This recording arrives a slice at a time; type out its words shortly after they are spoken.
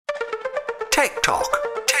Tech Talk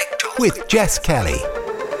with Jess Kelly.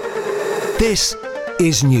 This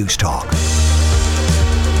is News Talk.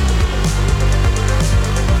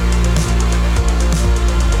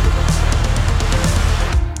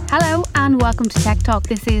 Hello and welcome to Tech Talk.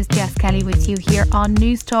 This is Jess Kelly with you here on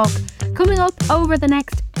News Talk. Coming up over the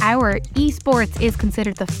next hour, esports is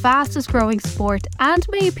considered the fastest growing sport and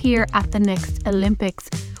may appear at the next Olympics.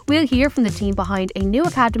 We'll hear from the team behind a new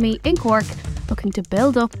academy in Cork looking to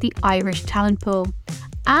build up the Irish talent pool.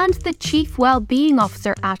 And the Chief Wellbeing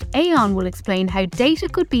Officer at Aon will explain how data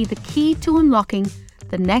could be the key to unlocking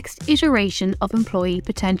the next iteration of employee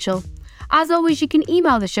potential. As always, you can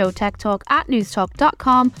email the show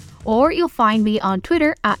techtalk@newstalk.com, or you'll find me on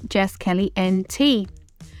Twitter @JessKellyNT.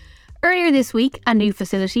 Earlier this week, a new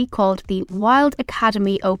facility called the Wild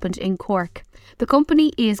Academy opened in Cork. The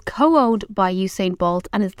company is co-owned by Usain Bolt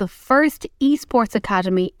and is the first esports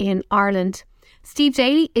academy in Ireland. Steve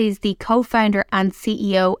Daly is the co-founder and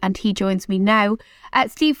CEO, and he joins me now.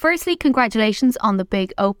 Steve, firstly, congratulations on the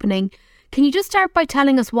big opening. Can you just start by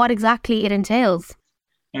telling us what exactly it entails?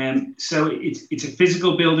 So it's a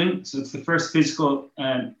physical building. So it's the first physical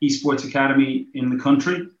esports academy in the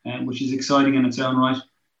country, which is exciting in its own right.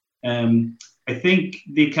 I think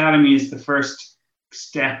the academy is the first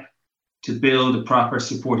step to build a proper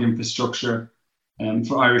support infrastructure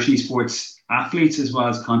for Irish esports athletes as well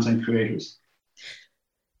as content creators.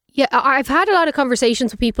 Yeah, I've had a lot of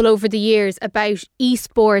conversations with people over the years about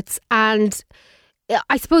esports, and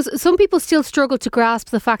I suppose some people still struggle to grasp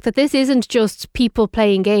the fact that this isn't just people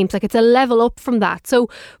playing games, like it's a level up from that. So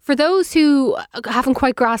for those who haven't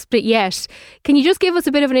quite grasped it yet, can you just give us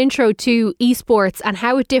a bit of an intro to esports and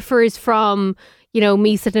how it differs from,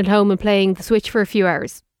 me sitting at home and playing the Switch for a few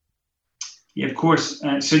hours? Yeah, of course.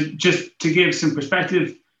 So just to give some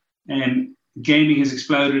perspective, gaming has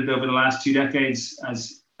exploded over the last 2 decades,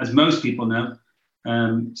 as most people know.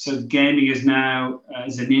 So gaming is now,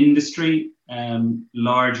 as an industry,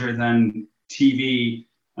 larger than TV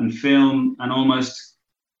and film, and almost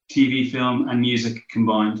TV, film and music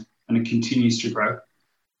combined, and it continues to grow.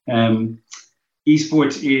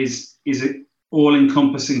 Esports is an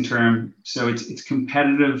all-encompassing term. So it's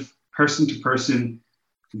competitive, person-to-person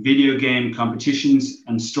video game competitions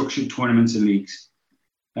and structured tournaments and leagues.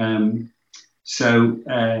 The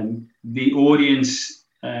audience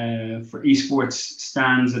for esports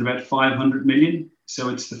stands at about 500 million. So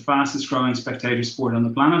it's the fastest growing spectator sport on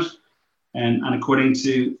the planet. And according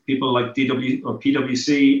to people like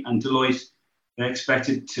PwC and Deloitte, they expect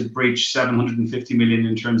it to breach 750 million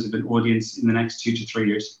in terms of an audience in the next 2 to 3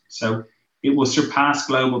 years. So it will surpass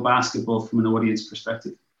global basketball from an audience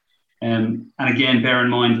perspective. And again, bear in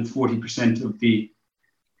mind that 40% of the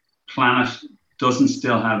planet doesn't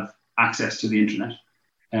still have access to the internet.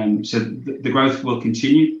 So the growth will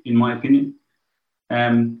continue, in my opinion.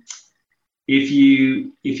 If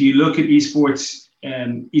you look at esports,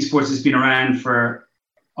 esports has been around for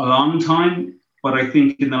a long time, but I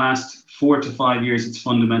think in the last 4 to 5 years, it's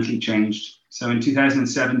fundamentally changed. So in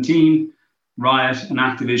 2017, Riot and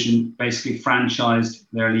Activision basically franchised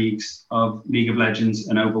their leagues of League of Legends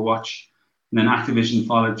and Overwatch. And then Activision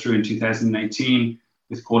followed through in 2018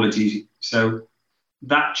 with Call of Duty. So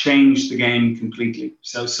that changed the game completely.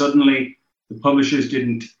 So suddenly the publishers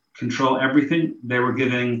didn't control everything. They were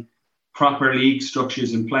giving proper league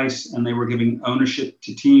structures in place, and they were giving ownership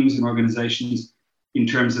to teams and organizations in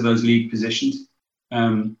terms of those league positions.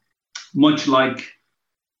 Much like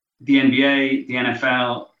the NBA, the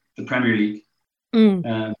NFL, the Premier League.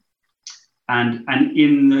 And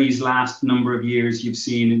in these last number of years, you've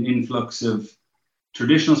seen an influx of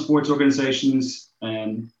traditional sports organizations,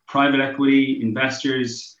 private equity,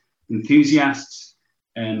 investors, enthusiasts,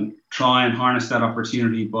 try and harness that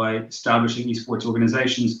opportunity by establishing esports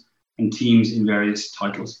organizations and teams in various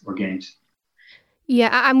titles or games.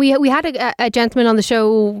 Yeah, and we had a gentleman on the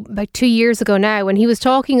show about 2 years ago now, and he was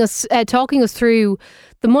talking us through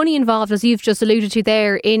the money involved, as you've just alluded to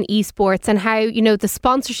there, in esports, and how, the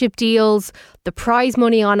sponsorship deals, the prize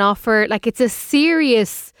money on offer, like it's a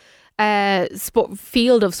serious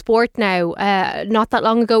field of sport now. Not that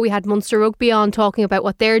long ago, we had Munster Rugby on talking about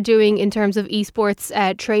what they're doing in terms of esports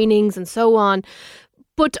trainings and so on.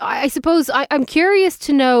 But I suppose I'm curious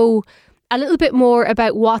to know a little bit more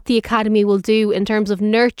about what the Academy will do in terms of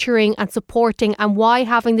nurturing and supporting, and why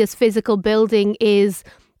having this physical building is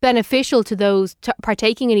beneficial to those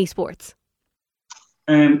partaking in esports.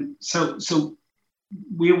 So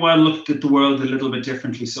we looked at the world a little bit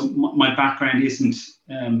differently. So my background isn't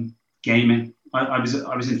gaming. I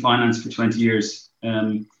was in finance for 20 years.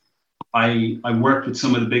 I worked with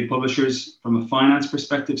some of the big publishers from a finance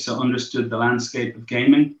perspective, so understood the landscape of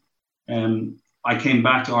gaming. I came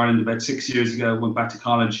back to Ireland about 6 years ago, went back to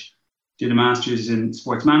college, did a master's in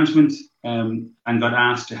sports management, and got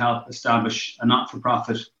asked to help establish a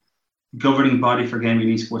not-for-profit governing body for gaming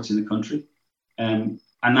and esports in the country. And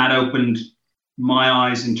that opened my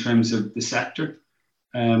eyes in terms of the sector.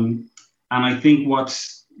 And I think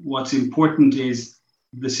what's important is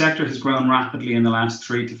the sector has grown rapidly in the last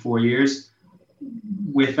 3 to 4 years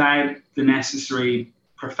without the necessary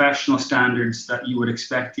professional standards that you would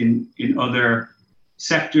expect in other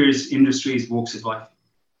sectors, industries, walks of life.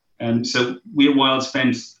 So we at Wild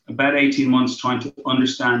spent about 18 months trying to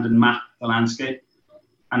understand and map the landscape.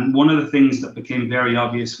 And one of the things that became very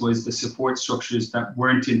obvious was the support structures that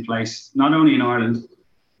weren't in place, not only in Ireland,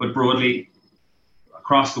 but broadly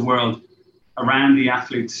across the world around the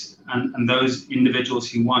athletes and those individuals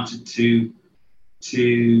who wanted to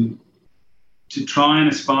try and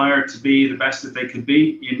aspire to be the best that they could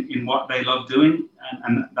be in what they love doing.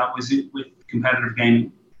 And that was it with competitive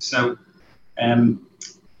gaming. So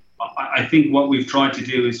I think what we've tried to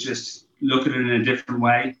do is just look at it in a different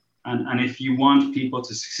way. And if you want people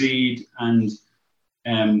to succeed and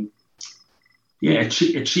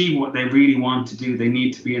achieve what they really want to do, they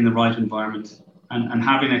need to be in the right environment. And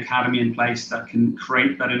having an academy in place that can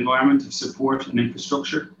create that environment of support and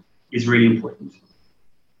infrastructure is really important.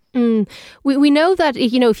 We know that,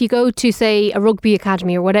 if you go to, say, a rugby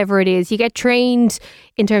academy or whatever it is, you get trained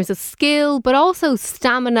in terms of skill, but also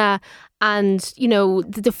stamina and,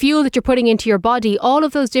 the fuel that you're putting into your body. All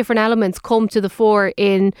of those different elements come to the fore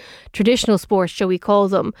in traditional sports, shall we call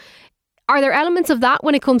them. Are there elements of that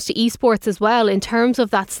when it comes to esports as well, in terms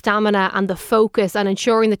of that stamina and the focus and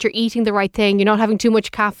ensuring that you're eating the right thing, you're not having too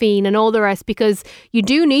much caffeine and all the rest, because you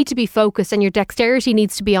do need to be focused and your dexterity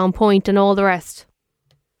needs to be on point and all the rest?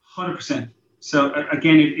 100%. So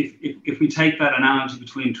again, if we take that analogy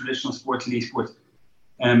between traditional sports and esports,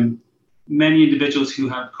 many individuals who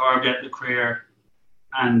have carved out the career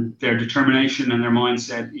and their determination and their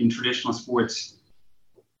mindset in traditional sports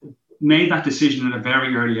made that decision at a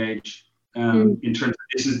very early age in terms of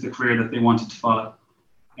this is the career that they wanted to follow.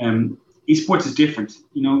 Esports is different.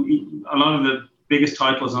 A lot of the biggest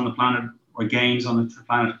titles on the planet or games on the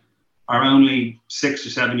planet are only 6 or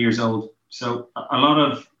 7 years old. So a lot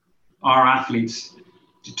of our athletes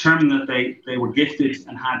determined that they were gifted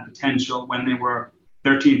and had potential when they were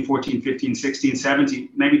 13, 14, 15, 16, 17,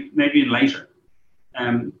 maybe even later.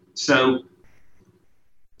 So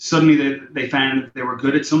suddenly they found that they were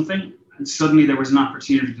good at something, and suddenly there was an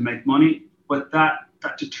opportunity to make money. But that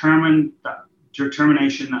determination,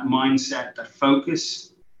 that mindset, that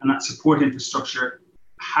focus, and that support infrastructure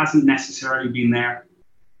hasn't necessarily been there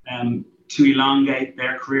to elongate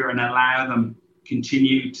their career and allow them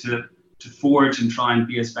continue to forge and try and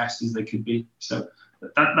be as best as they could be. So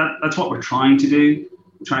that's what we're trying to do.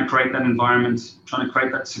 We're trying to create that environment, trying to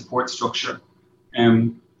create that support structure.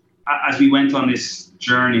 As we went on this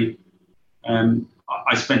journey,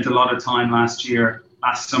 I spent a lot of time last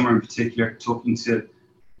summer in particular, talking to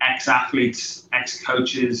ex-athletes,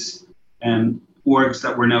 ex-coaches, orgs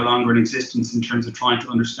that were no longer in existence in terms of trying to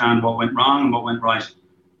understand what went wrong and what went right.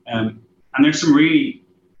 And there's some really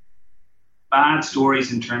bad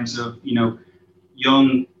stories in terms of,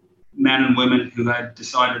 young men and women who had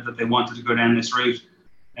decided that they wanted to go down this route,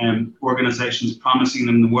 organizations promising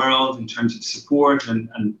them the world in terms of support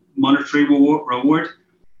and monetary reward,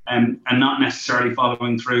 and not necessarily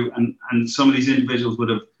following through. And some of these individuals would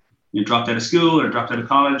have dropped out of school or dropped out of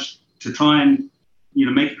college to try and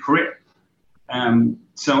make a career.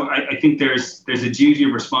 So I think there's a duty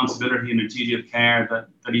of responsibility and a duty of care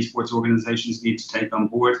that esports organizations need to take on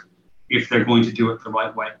board if they're going to do it the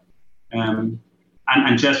right way.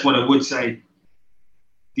 And just what I would say,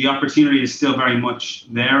 the opportunity is still very much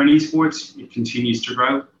there in esports. It continues to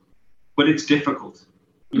grow, but it's difficult.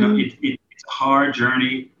 It's a hard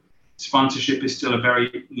journey. Sponsorship is still a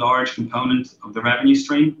very large component of the revenue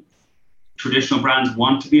stream. Traditional brands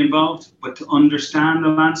want to be involved, but to understand the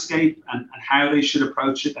landscape and how they should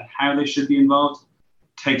approach it and how they should be involved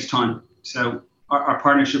takes time. So our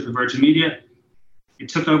partnership with Virgin Media, it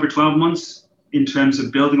took over 12 months in terms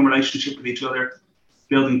of building a relationship with each other,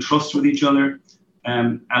 building trust with each other,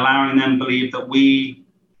 allowing them to believe that we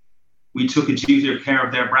took a duty of care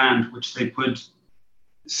of their brand, which they put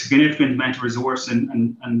significant amount of resource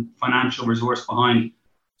and financial resource behind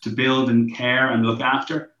to build and care and look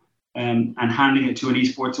after, and handing it to an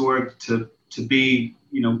esports org to be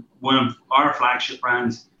one of our flagship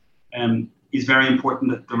brands is very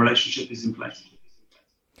important that the relationship is in place.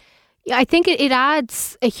 Yeah, I think it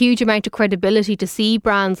adds a huge amount of credibility to see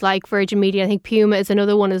brands like Virgin Media. I think Puma is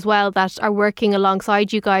another one as well that are working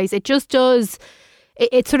alongside you guys. It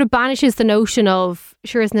it sort of banishes the notion of,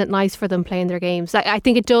 sure, isn't it nice for them playing their games? I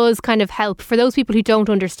think it does kind of help for those people who don't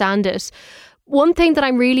understand it. One thing that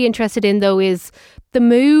I'm really interested in, though, is the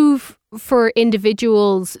move for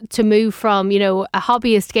individuals to move from, a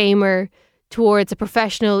hobbyist gamer towards a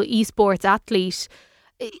professional esports athlete.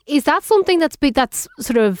 Is that something that's big, that's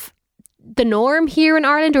sort of the norm here in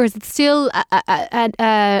Ireland, or is it still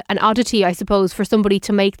an oddity, I suppose, for somebody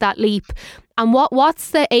to make that leap? And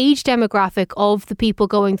what's the age demographic of the people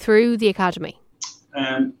going through the academy?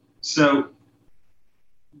 So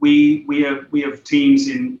we have teams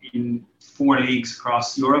in 4 leagues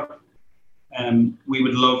across Europe. We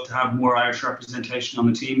would love to have more Irish representation on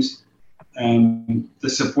the teams. The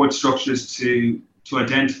support structures to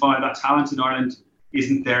identify that talent in Ireland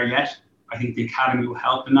isn't there yet. I think the academy will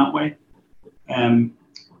help in that way.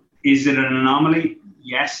 Is it an anomaly?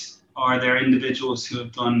 Yes. Are there individuals who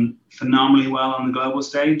have done phenomenally well on the global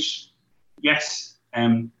stage? Yes.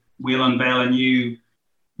 We'll unveil a new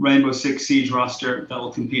Rainbow Six Siege roster that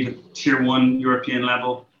will compete at Tier 1 European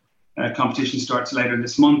level. Competition starts later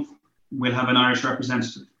this month. We'll have an Irish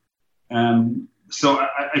representative. So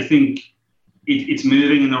I think it's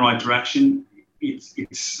moving in the right direction. It's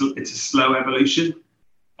a slow evolution.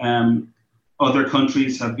 Other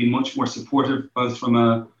countries have been much more supportive, both from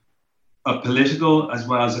a political as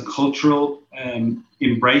well as a cultural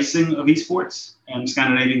embracing of esports.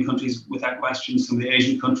 Scandinavian countries, without question, some of the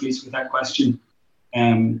Asian countries, without question.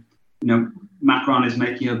 Macron is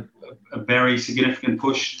making a very significant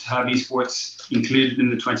push to have esports included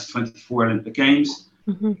in the 2024 Olympic Games.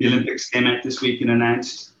 Mm-hmm. The Olympics came out this week and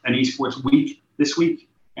announced an esports week this week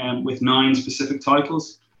with 9 specific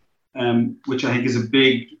titles, which I think is a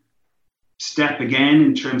big step again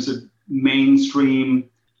in terms of mainstream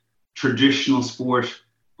traditional sport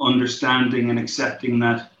understanding and accepting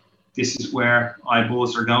that this is where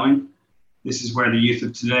eyeballs are going. This is where the youth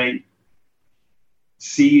of today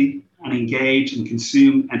see and engage and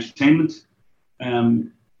consume entertainment, their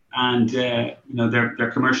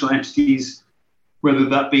commercial entities, whether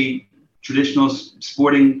that be traditional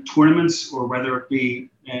sporting tournaments or whether it be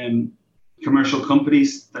commercial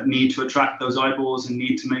companies that need to attract those eyeballs and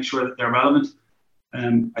need to make sure that they're relevant.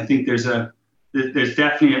 I think there's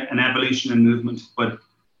definitely an evolution and movement, but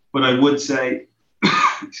I would say,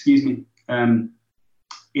 excuse me,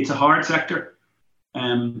 it's a hard sector.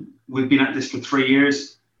 We've been at this for 3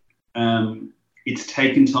 years. It's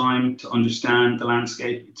taken time to understand the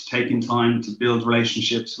landscape. It's taken time to build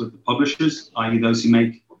relationships with the publishers, i.e. those who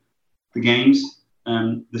make the games,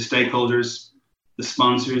 the stakeholders, the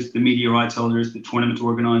sponsors, the media rights holders, the tournament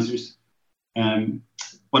organizers.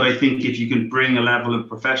 But I think if you can bring a level of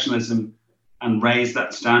professionalism and raise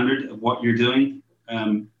that standard of what you're doing,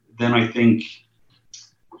 then I think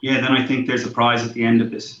there's a prize at the end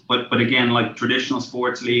of this. But again, like traditional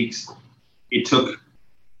sports leagues, it took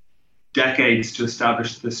decades to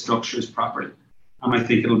establish the structures properly. And I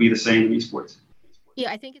think it'll be the same in esports.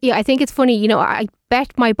 I think it's funny. I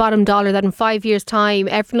bet my bottom dollar that in 5 years' time,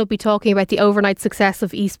 everyone will be talking about the overnight success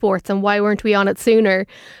of esports and why weren't we on it sooner,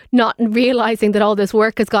 not realising that all this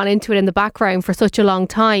work has gone into it in the background for such a long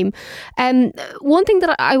time. One thing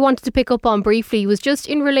that I wanted to pick up on briefly was just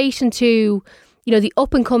in relation to, the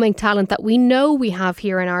up-and-coming talent that we know we have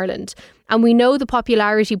here in Ireland. And we know the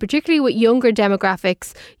popularity, particularly with younger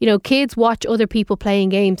demographics. Kids watch other people playing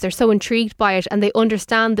games. They're so intrigued by it and they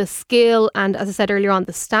understand the skill and, as I said earlier on,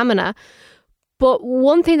 the stamina. But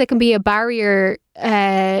one thing that can be a barrier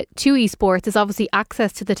to esports is obviously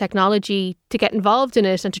access to the technology to get involved in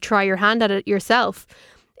it and to try your hand at it yourself.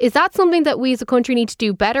 Is that something that we as a country need to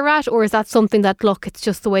do better at, or is that something that, look, it's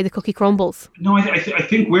just the way the cookie crumbles? No, I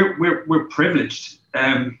think we're privileged.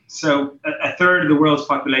 So a third of the world's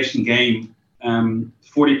population game,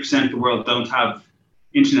 40% of the world don't have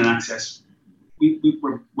internet access.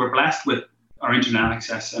 We're blessed with our internet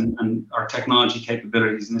access and our technology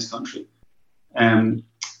capabilities in this country.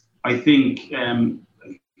 I think in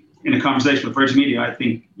a conversation with Virgin Media, I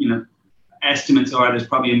think estimates are there's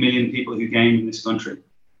probably 1 million people who game in this country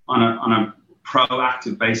on a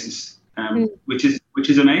proactive basis, which is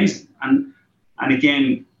amazing. And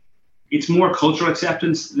again, it's more cultural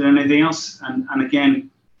acceptance than anything else. And again,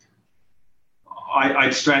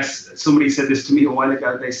 I'd stress, somebody said this to me a while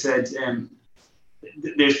ago, they said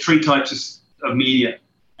there's 3 types of media.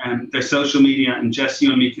 There's social media, and Jess, you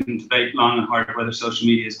and me can debate long and hard whether social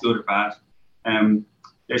media is good or bad.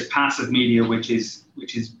 There's passive media, which is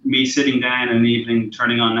me sitting down in an evening,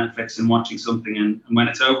 turning on Netflix and watching something, and when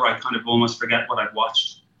it's over, I kind of almost forget what I've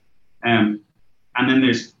watched. And then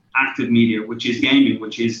there's active media, which is gaming,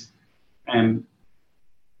 which is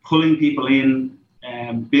pulling people in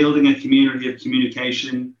building a community of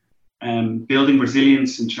communication, building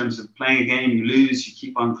resilience in terms of playing a game, you lose, you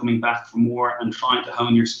keep on coming back for more and trying to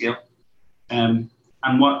hone your skill. And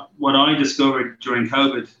what I discovered during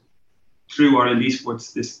COVID through Ireland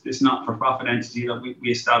Esports, this not-for-profit entity that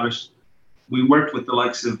we established, we worked with the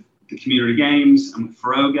likes of the community games and with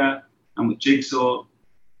Feroga and with Jigsaw,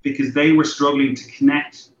 because they were struggling to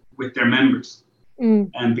connect with their members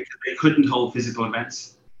and because they couldn't hold physical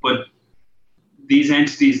events. But these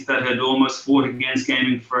entities that had almost fought against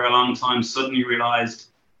gaming for a long time suddenly realized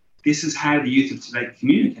this is how the youth of today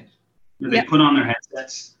communicate. They put on their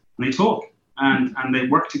headsets and they talk and they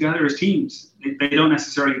work together as teams. They don't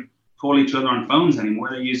necessarily call each other on phones anymore.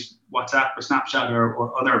 They use WhatsApp or Snapchat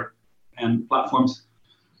or other platforms.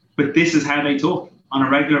 But this is how they talk on a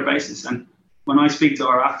regular basis. And when I speak to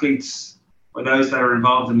our athletes or those that are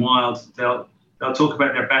involved in Wild, they'll talk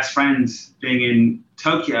about their best friends being in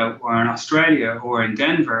Tokyo or in Australia or in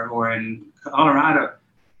Denver or in Colorado.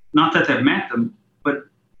 Not that they've met them, but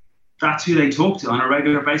that's who they talk to on a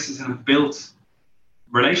regular basis and have built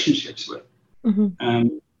relationships with.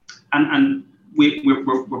 And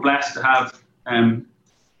we're blessed to have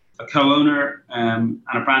a co-owner and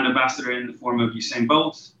a brand ambassador in the form of Usain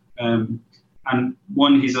Bolt. And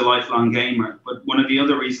one, he's a lifelong gamer, but one of the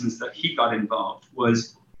other reasons that he got involved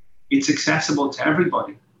was it's accessible to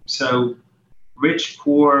everybody. So rich,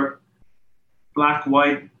 poor, black,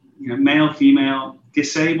 white, male, female,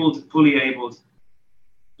 disabled, fully abled,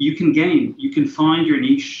 you can game. You can find your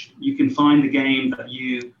niche. You can find the game that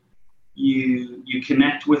you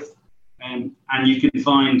connect with, and you can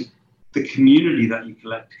find the community that you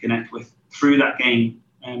connect with through that game.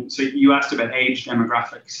 So you asked about age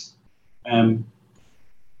demographics.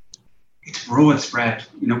 It's broad spread.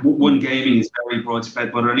 One gaming is very broad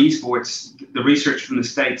spread, but on esports, the research from the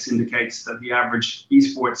States indicates that the average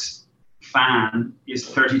esports fan is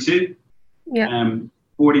 32.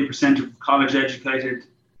 40% of college educated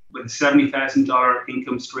with a $70,000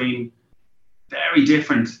 income stream. Very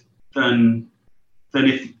different than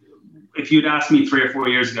if you'd asked me 3 or 4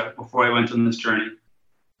 years ago before I went on this journey,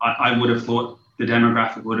 I would have thought the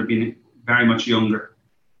demographic would have been very much younger.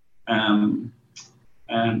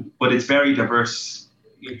 But it's very diverse.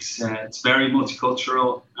 It's very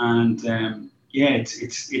multicultural, and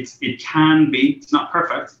it can be. It's not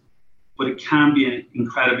perfect, but it can be an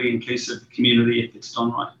incredibly inclusive community if it's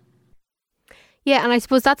done right. Yeah, and I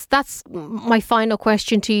suppose that's my final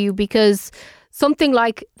question to you, because something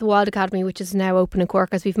like the Wild Academy, which is now open in Cork,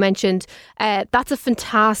 as we've mentioned, that's a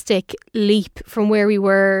fantastic leap from where we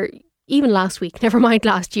were even last week, never mind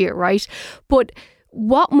last year, right? But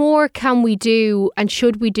what more can we do and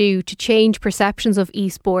should we do to change perceptions of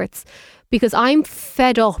esports? Because I'm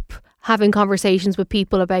fed up having conversations with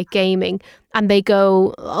people about gaming and they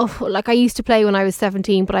go, I used to play when I was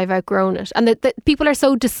 17, but I've outgrown it. And the people are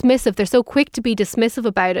so dismissive. They're so quick to be dismissive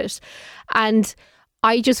about it. And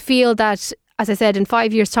I just feel that, as I said, in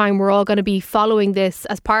 5 years' time, we're all going to be following this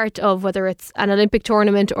as part of whether it's an Olympic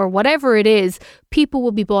tournament or whatever it is, people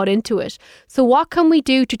will be bought into it. So what can we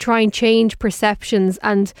do to try and change perceptions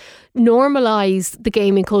and normalise the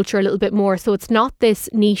gaming culture a little bit more so it's not this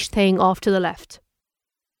niche thing off to the left?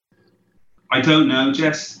 I don't know,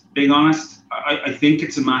 Jess, being honest. I think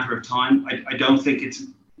it's a matter of time. I don't think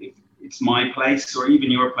it's my place or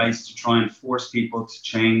even your place to try and force people to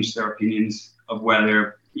change their opinions of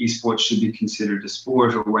whether esports should be considered a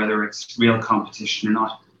sport or whether it's real competition or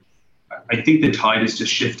not. I think the tide is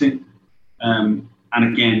just shifting. And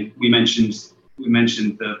again, we mentioned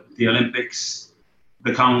the Olympics,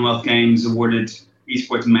 the Commonwealth Games awarded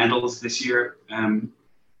esports medals this year.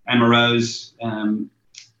 Emma Rose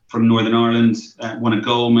from Northern Ireland won a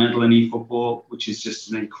gold medal in eFootball, which is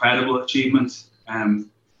just an incredible achievement.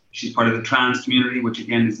 She's part of the trans community, which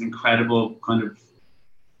again is an incredible kind of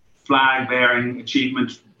flag-bearing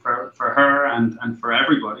achievement for her and for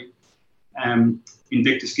everybody.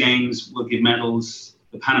 Invictus Games will give medals.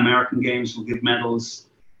 The Pan American Games will give medals.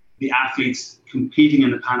 The athletes competing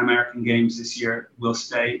in the Pan American Games this year will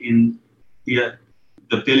stay in the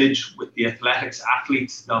village with the athletics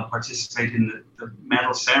athletes. They'll participate in the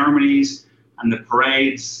medal ceremonies and the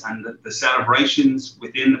parades and the celebrations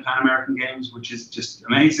within the Pan American Games, which is just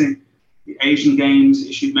amazing. The Asian Games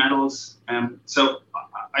issued medals. So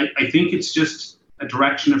I think it's just a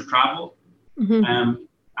direction of travel. And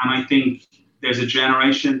I think there's a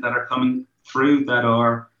generation that are coming through that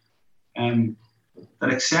are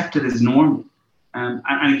that accept it as normal.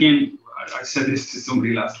 And again, I said this to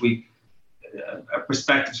somebody last week. A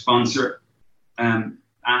prospective sponsor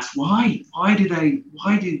asked why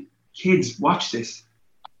do kids watch this?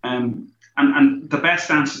 And And the best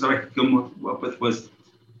answer that I could come up with was,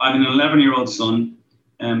 I have an 11-year-old son.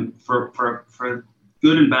 For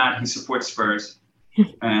good and bad, he supports Spurs.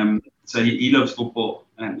 So he loves football.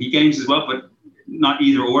 He games as well, but not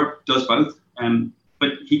either or, does both. But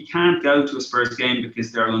he can't go to a Spurs game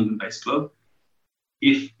because they're a London-based club.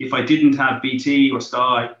 If I didn't have BT or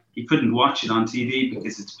Sky, he couldn't watch it on TV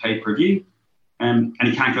because it's pay-per-view. And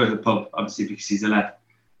he can't go to the pub, obviously, because he's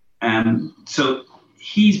 11. So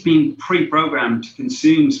he's been pre-programmed to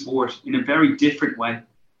consume sport in a very different way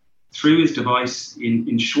through his device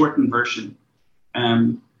in shortened version.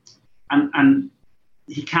 And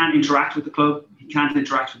he can't interact with the club. He can't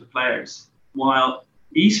interact with the players. While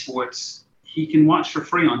esports, he can watch for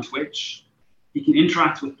free on Twitch. He can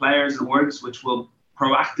interact with players and works which will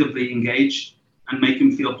proactively engage and make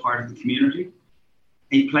him feel part of the community.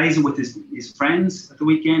 He plays it with his friends at the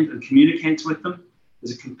weekend and communicates with them.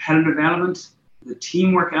 There's a competitive element, there's a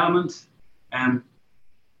teamwork element.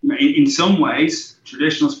 In some ways,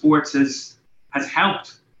 traditional sports has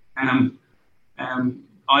helped.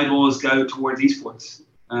 Eyeballs go towards esports.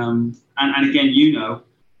 And again,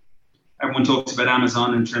 everyone talks about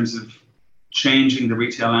Amazon in terms of changing the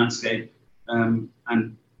retail landscape. And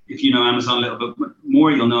if you know Amazon a little bit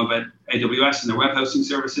more, you'll know about AWS and their web hosting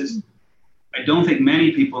services. I don't think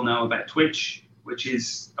many people know about Twitch, which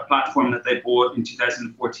is a platform that they bought in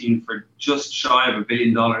 2014 for just shy of $1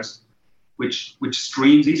 billion, which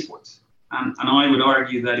streams esports. And I would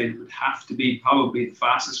argue that it would have to be probably the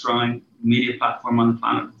fastest growing media platform on the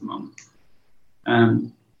planet at the moment.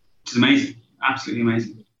 Which is amazing, absolutely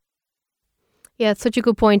amazing. Yeah, it's such a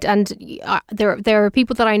good point. And there are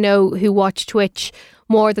people that I know who watch Twitch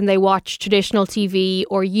more than they watch traditional TV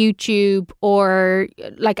or YouTube or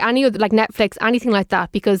like any other, like Netflix, anything like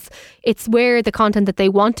that, because it's where the content that they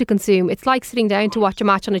want to consume. It's like sitting down to watch a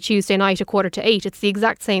match on a Tuesday night at 8:45. It's the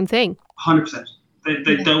exact same thing. 100%.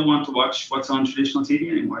 They don't want to watch what's on traditional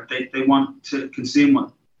TV anymore. They want to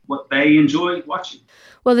consume what they enjoy watching.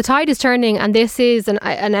 Well, the tide is turning, and this is an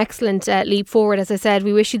excellent leap forward. As I said,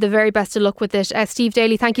 we wish you the very best of luck with it. Steve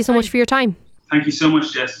Daly, thank you so much for your time. Thank you so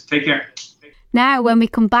much, Jess. Take care. Now, when we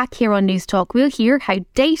come back here on News Talk, we'll hear how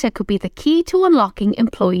data could be the key to unlocking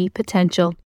employee potential.